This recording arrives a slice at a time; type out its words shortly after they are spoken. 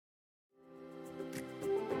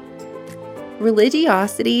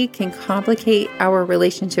Religiosity can complicate our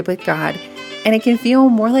relationship with God, and it can feel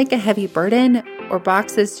more like a heavy burden or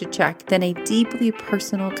boxes to check than a deeply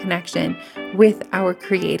personal connection with our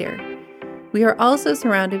Creator. We are also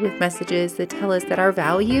surrounded with messages that tell us that our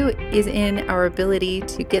value is in our ability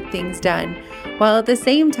to get things done, while at the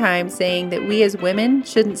same time saying that we as women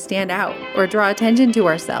shouldn't stand out or draw attention to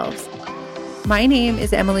ourselves. My name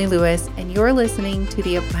is Emily Lewis, and you're listening to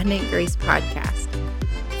the Abundant Grace Podcast.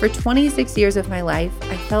 For 26 years of my life,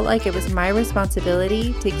 I felt like it was my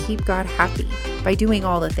responsibility to keep God happy by doing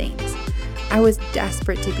all the things. I was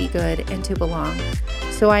desperate to be good and to belong.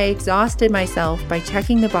 So I exhausted myself by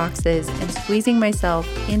checking the boxes and squeezing myself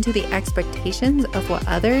into the expectations of what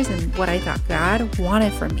others and what I thought God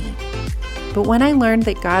wanted from me. But when I learned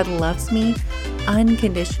that God loves me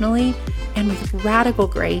unconditionally and with radical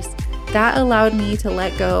grace, that allowed me to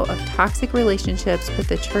let go of toxic relationships with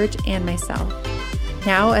the church and myself.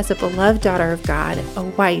 Now, as a beloved daughter of God, a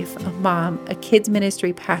wife, a mom, a kids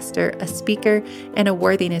ministry pastor, a speaker, and a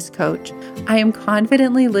worthiness coach, I am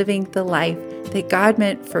confidently living the life that God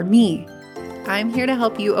meant for me. I'm here to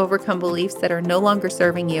help you overcome beliefs that are no longer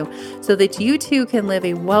serving you so that you too can live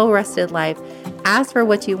a well-rested life, ask for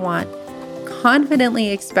what you want, confidently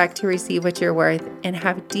expect to receive what you're worth, and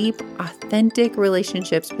have deep, authentic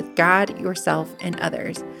relationships with God, yourself, and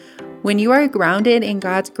others. When you are grounded in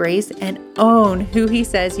God's grace and own who He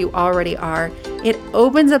says you already are, it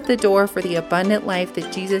opens up the door for the abundant life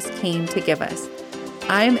that Jesus came to give us.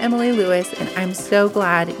 I'm Emily Lewis, and I'm so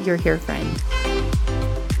glad you're here, friend.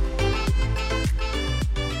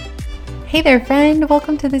 Hey there, friend.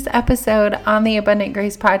 Welcome to this episode on the Abundant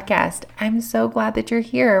Grace Podcast. I'm so glad that you're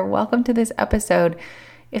here. Welcome to this episode.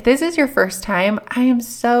 If this is your first time, I am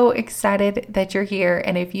so excited that you're here.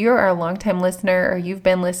 And if you are a longtime listener or you've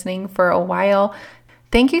been listening for a while,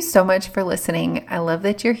 thank you so much for listening. I love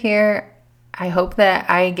that you're here. I hope that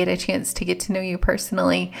I get a chance to get to know you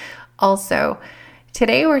personally. Also,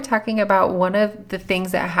 today we're talking about one of the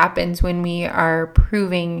things that happens when we are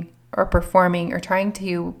proving or performing or trying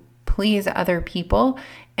to please other people.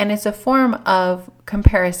 And it's a form of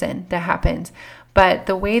comparison that happens. But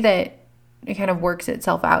the way that it kind of works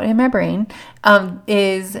itself out in my brain,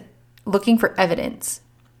 is looking for evidence.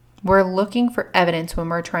 We're looking for evidence when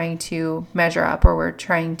we're trying to measure up or we're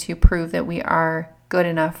trying to prove that we are good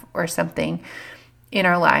enough or something in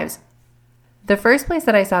our lives. The first place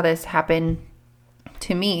that I saw this happen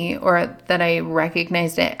to me, or that I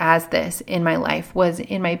recognized it as this in my life, was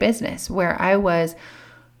in my business, where I was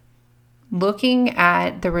looking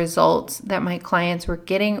at the results that my clients were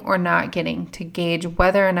getting or not getting to gauge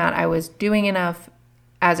whether or not I was doing enough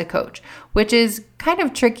as a coach, which is kind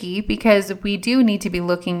of tricky because we do need to be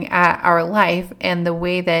looking at our life and the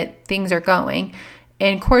way that things are going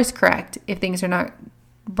and course correct if things are not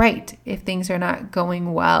right, if things are not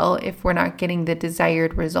going well, if we're not getting the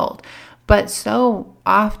desired result. But so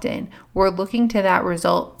often we're looking to that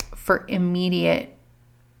result for immediate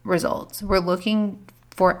results. We're looking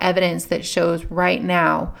for evidence that shows right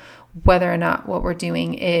now whether or not what we're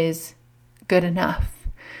doing is good enough.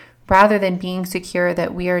 Rather than being secure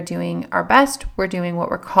that we are doing our best, we're doing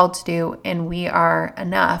what we're called to do, and we are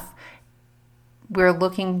enough, we're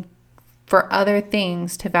looking for other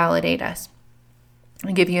things to validate us.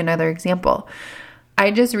 I'll give you another example.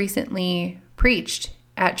 I just recently preached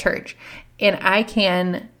at church, and I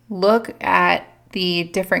can look at the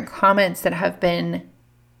different comments that have been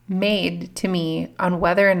made to me on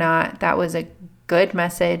whether or not that was a good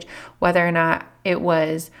message, whether or not it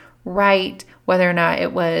was right, whether or not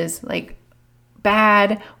it was like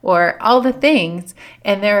bad, or all the things.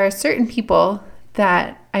 And there are certain people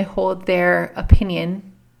that I hold their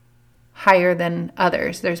opinion higher than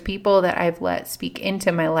others. There's people that I've let speak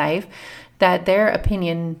into my life that their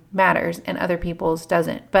opinion matters and other people's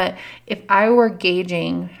doesn't. But if I were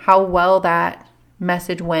gauging how well that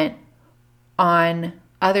message went on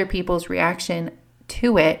other people's reaction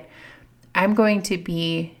to it, I'm going to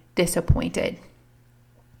be disappointed.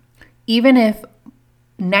 Even if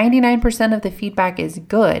 99% of the feedback is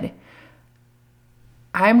good,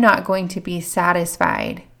 I'm not going to be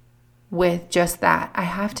satisfied with just that. I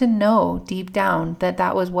have to know deep down that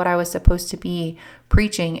that was what I was supposed to be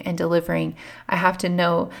preaching and delivering. I have to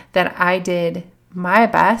know that I did my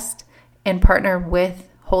best and partner with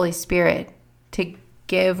Holy Spirit to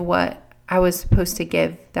give what I was supposed to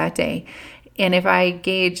give that day. And if I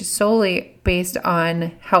gauge solely based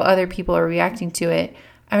on how other people are reacting to it,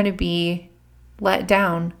 I'm going to be let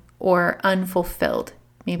down or unfulfilled.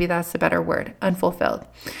 Maybe that's the better word, unfulfilled.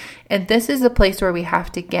 And this is the place where we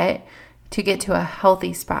have to get to a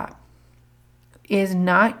healthy spot, is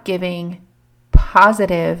not giving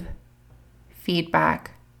positive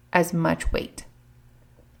feedback as much weight.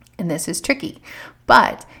 And this is tricky.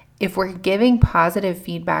 But if we're giving positive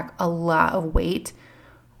feedback a lot of weight,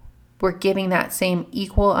 we're giving that same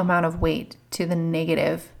equal amount of weight to the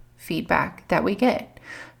negative feedback that we get.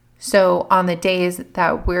 So on the days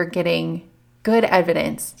that we're getting good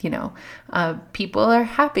evidence, people are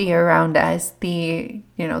happy around us, the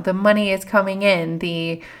money is coming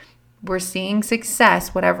in, we're seeing success,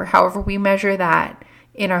 however we measure that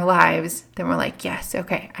in our lives, then we're like, yes,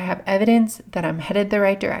 okay, I have evidence that I'm headed the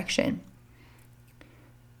right direction.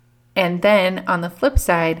 And then on the flip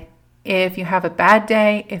side, if you have a bad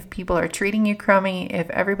day, if people are treating you crummy, if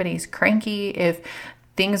everybody's cranky, if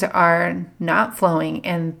things are not flowing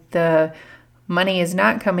and the money is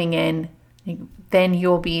not coming in, then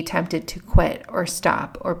you'll be tempted to quit or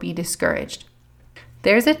stop or be discouraged.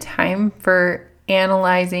 There's a time for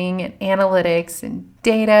analyzing and analytics and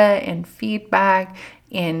data and feedback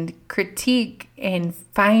and critique and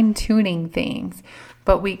fine-tuning things,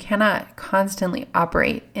 but we cannot constantly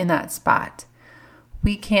operate in that spot.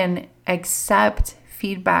 We can accept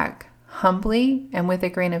feedback humbly and with a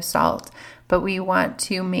grain of salt, but we want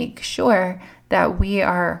to make sure that we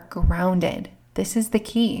are grounded. This is the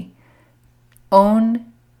key.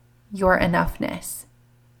 Own your enoughness.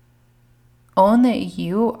 Own that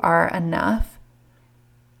you are enough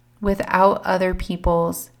without other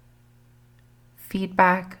people's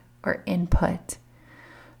feedback or input.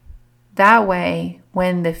 That way,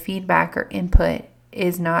 when the feedback or input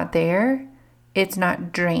is not there, it's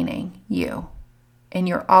not draining you. And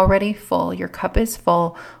you're already full. Your cup is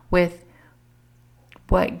full with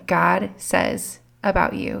what God says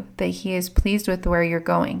about you, that He is pleased with where you're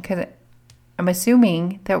going. Because I'm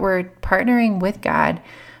assuming that we're partnering with God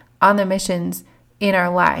on the missions in our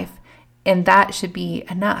life. And that should be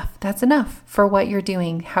enough. That's enough for what you're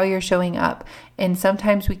doing, how you're showing up. And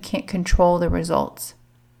sometimes we can't control the results.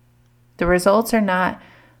 The results are not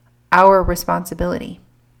our responsibility.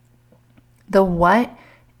 The what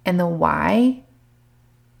and the why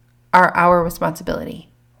are our responsibility.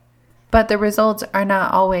 But the results are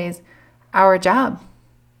not always our job.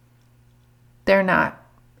 They're not.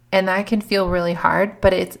 And that can feel really hard,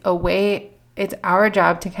 but it's our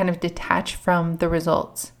job to kind of detach from the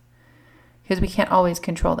results because we can't always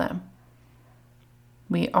control them.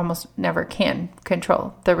 We almost never can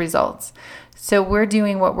control the results. So we're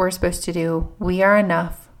doing what we're supposed to do. We are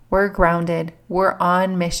enough. We're grounded. We're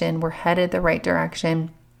on mission. We're headed the right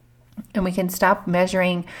direction. And we can stop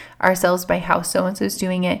measuring ourselves by how so-and-so's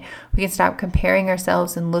doing it. We can stop comparing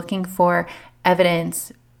ourselves and looking for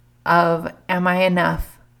evidence of, am I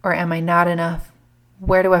enough or am I not enough?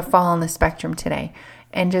 Where do I fall on the spectrum today?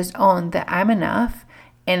 And just own that I'm enough.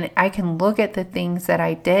 And I can look at the things that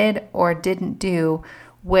I did or didn't do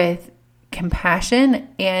with compassion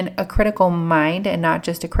and a critical mind and not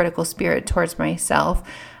just a critical spirit towards myself.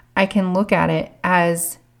 I can look at it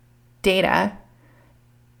as data,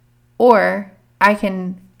 or I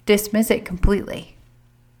can dismiss it completely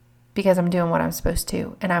because I'm doing what I'm supposed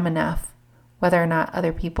to and I'm enough. Whether or not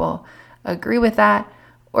other people agree with that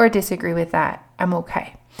or disagree with that, I'm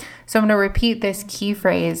okay. So I'm going to repeat this key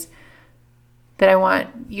phrase that I want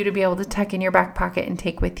you to be able to tuck in your back pocket and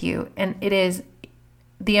take with you. And it is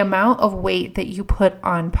the amount of weight that you put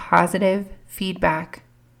on positive feedback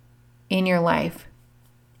in your life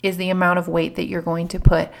is the amount of weight that you're going to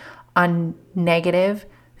put on negative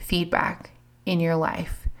feedback in your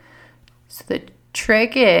life. So the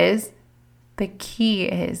key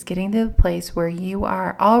is getting to the place where you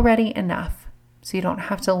are already enough. So you don't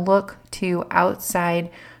have to look to outside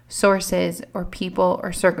sources or people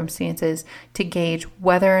or circumstances to gauge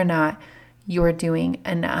whether or not you're doing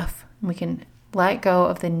enough. We can let go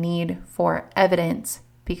of the need for evidence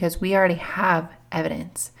because we already have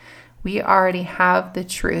evidence. We already have the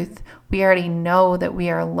truth. We already know that we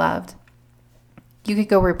are loved. You could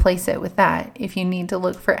go replace it with that. If you need to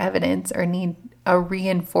look for evidence or need a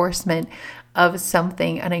reinforcement of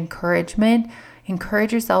something, an encouragement,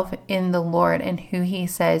 encourage yourself in the Lord and who He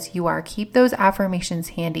says you are. Keep those affirmations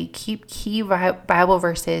handy. Keep key Bible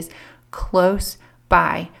verses close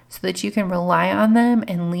by so that you can rely on them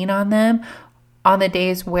and lean on them on the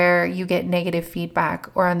days where you get negative feedback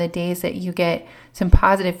or on the days that you get some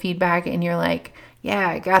positive feedback and you're like, yeah,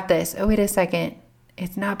 I got this. Oh, wait a second.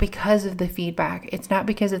 It's not because of the feedback. It's not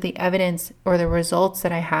because of the evidence or the results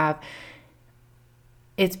that I have.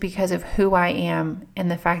 It's because of who I am and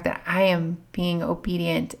the fact that I am being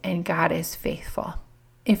obedient and God is faithful.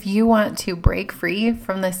 If you want to break free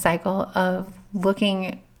from the cycle of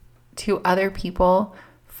looking to other people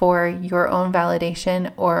for your own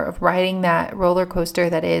validation or riding that roller coaster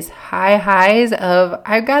that is high highs of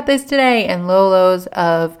I've got this today and low lows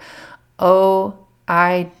of, oh,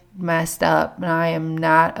 I messed up and I am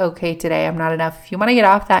not okay today. I'm not enough. If you want to get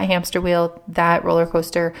off that hamster wheel, that roller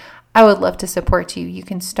coaster, I would love to support you. You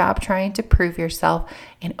can stop trying to prove yourself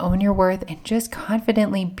and own your worth and just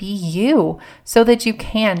confidently be you so that you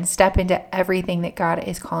can step into everything that God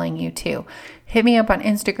is calling you to. Hit me up on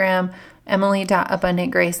Instagram,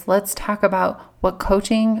 Emily.abundantgrace. Let's talk about what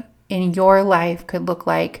coaching in your life could look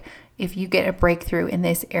like if you get a breakthrough in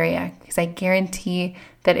this area, because I guarantee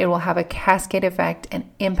that it will have a cascade effect and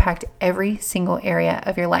impact every single area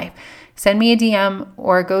of your life. Send me a DM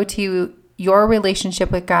or go to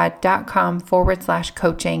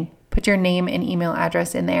yourrelationshipwithgod.com/coaching. Put your name and email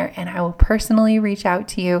address in there, and I will personally reach out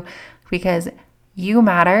to you because you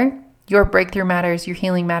matter, your breakthrough matters, your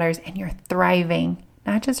healing matters, and you're thriving,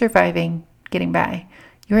 not just surviving, getting by.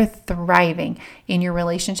 You're thriving in your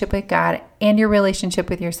relationship with God, and your relationship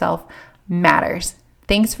with yourself matters.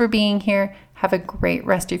 Thanks for being here. Have a great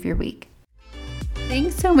rest of your week.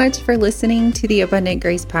 Thanks so much for listening to the Abundant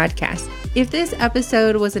Grace Podcast. If this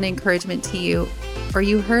episode was an encouragement to you, or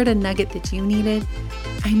you heard a nugget that you needed,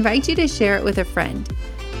 I invite you to share it with a friend.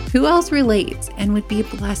 Who else relates and would be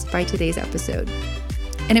blessed by today's episode?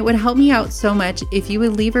 And it would help me out so much if you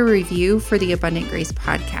would leave a review for the Abundant Grace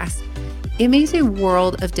Podcast. It makes a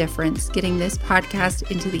world of difference getting this podcast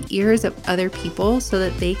into the ears of other people so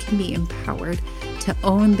that they can be empowered to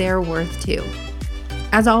own their worth too.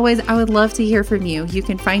 As always, I would love to hear from you. You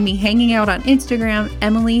can find me hanging out on Instagram,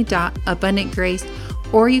 Emily.abundantgrace,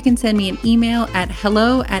 or you can send me an email at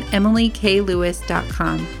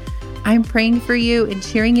hello@emilykLewis.com. I'm praying for you and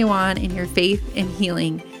cheering you on in your faith and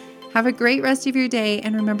healing. Have a great rest of your day,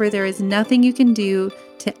 and remember, there is nothing you can do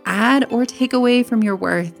to add or take away from your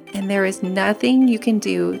worth, and there is nothing you can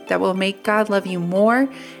do that will make God love you more,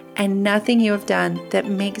 and nothing you have done that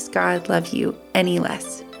makes God love you any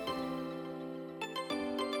less.